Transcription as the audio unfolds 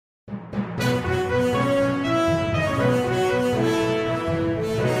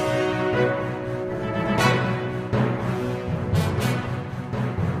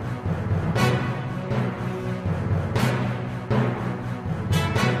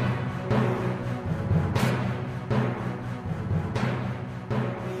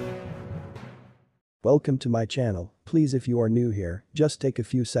Welcome to my channel. Please, if you are new here, just take a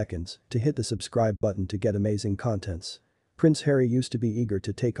few seconds to hit the subscribe button to get amazing contents. Prince Harry used to be eager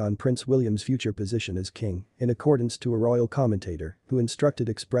to take on Prince William's future position as king, in accordance to a royal commentator who instructed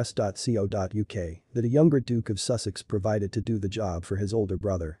express.co.uk that a younger Duke of Sussex provided to do the job for his older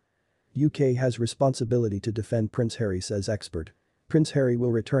brother. UK has responsibility to defend Prince Harry, says expert. Prince Harry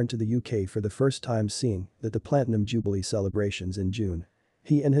will return to the UK for the first time, seeing that the Platinum Jubilee celebrations in June.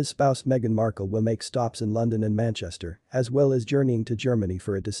 He and his spouse Meghan Markle will make stops in London and Manchester, as well as journeying to Germany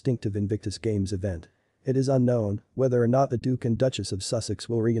for a distinctive Invictus Games event. It is unknown whether or not the Duke and Duchess of Sussex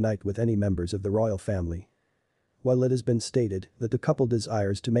will reunite with any members of the royal family. While it has been stated that the couple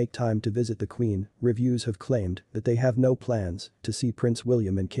desires to make time to visit the Queen, reviews have claimed that they have no plans to see Prince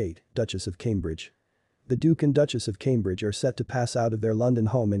William and Kate, Duchess of Cambridge. The Duke and Duchess of Cambridge are set to pass out of their London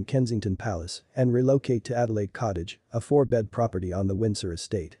home in Kensington Palace and relocate to Adelaide Cottage, a 4-bed property on the Windsor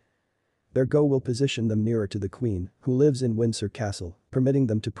estate. Their go will position them nearer to the Queen, who lives in Windsor Castle, permitting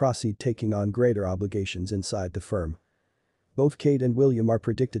them to proceed taking on greater obligations inside the firm. Both Kate and William are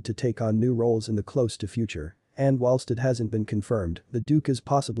predicted to take on new roles in the close to future, and whilst it hasn't been confirmed, the Duke is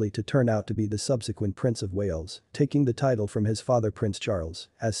possibly to turn out to be the subsequent Prince of Wales, taking the title from his father Prince Charles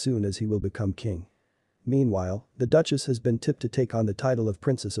as soon as he will become king. Meanwhile, the Duchess has been tipped to take on the title of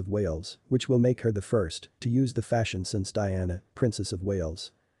Princess of Wales, which will make her the first to use the fashion since Diana, Princess of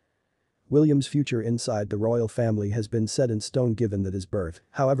Wales. William's future inside the royal family has been set in stone given that his birth,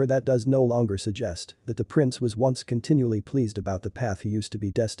 however, that does no longer suggest that the prince was once continually pleased about the path he used to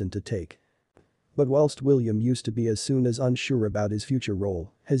be destined to take. But whilst William used to be as soon as unsure about his future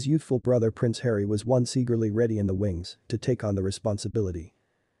role, his youthful brother Prince Harry was once eagerly ready in the wings to take on the responsibility.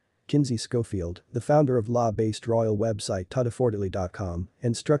 Kinsey Schofield, the founder of law-based royal website todafforditly.com,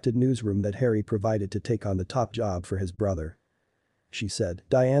 instructed Newsroom that Harry provided to take on the top job for his brother. She said,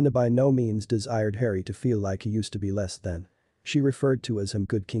 Diana by no means desired Harry to feel like he used to be less than. She referred to as him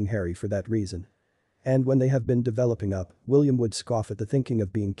Good King Harry for that reason. And when they have been developing up, William would scoff at the thinking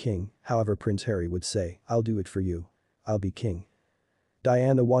of being king, however Prince Harry would say, I'll do it for you. I'll be king.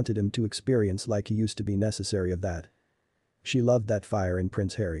 Diana wanted him to experience like he used to be necessary of that. She loved that fire in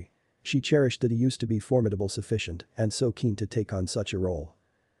Prince Harry. She cherished that he used to be formidable sufficient and so keen to take on such a role.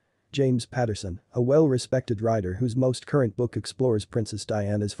 James Patterson, a well-respected writer whose most current book explores Princess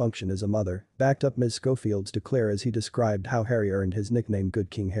Diana's function as a mother, backed up Ms. Schofield's declare as he described how Harry earned his nickname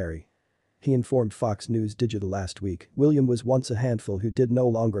Good King Harry. He informed Fox News Digital last week, William was once a handful who did no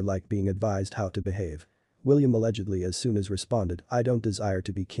longer like being advised how to behave. William allegedly as soon as responded, I don't desire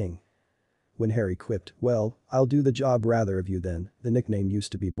to be king. When Harry quipped, well, I'll do the job rather of you then, the nickname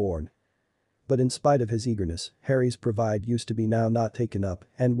used to be born. But in spite of his eagerness, Harry's provide used to be now not taken up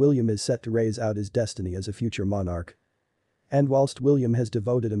and William is set to raise out his destiny as a future monarch. And whilst William has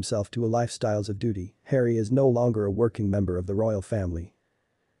devoted himself to a lifestyle of duty, Harry is no longer a working member of the royal family.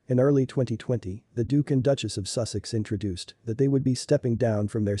 In early 2020, the Duke and Duchess of Sussex introduced that they would be stepping down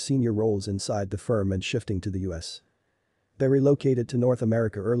from their senior roles inside the firm and shifting to the US. They relocated to North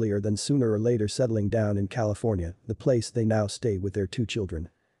America earlier than sooner or later settling down in California, the place they now stay with their 2 children.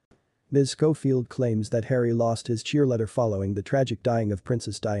 Ms. Schofield claims that Harry lost his cheerleader following the tragic dying of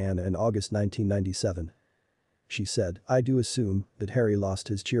Princess Diana in August 1997. She said, I do assume that Harry lost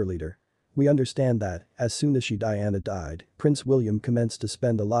his cheerleader. We understand that, as soon as Diana died, Prince William commenced to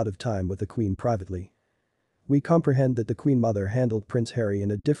spend a lot of time with the Queen privately. We comprehend that the Queen Mother handled Prince Harry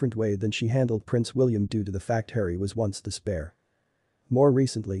in a different way than she handled Prince William due to the fact Harry was once the spare. More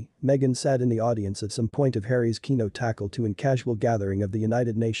recently, Meghan sat in the audience at some point of Harry's keynote tackle to a casual gathering of the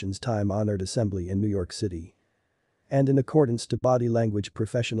United Nations time-honored assembly in New York City. And in accordance to body language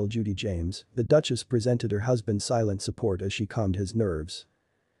professional Judy James, the Duchess presented her husband silent support as she calmed his nerves.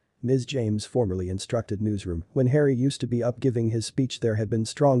 Ms. James formerly instructed Newsroom, when Harry used to be up giving his speech there had been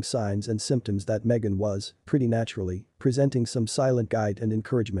strong signs and symptoms that Meghan was, pretty naturally, presenting some silent guide and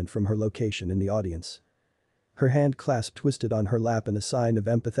encouragement from her location in the audience. Her hand clasped twisted on her lap in a sign of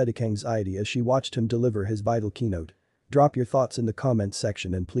empathetic anxiety as she watched him deliver his vital keynote. Drop your thoughts in the comments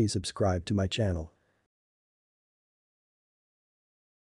section and please subscribe to my channel.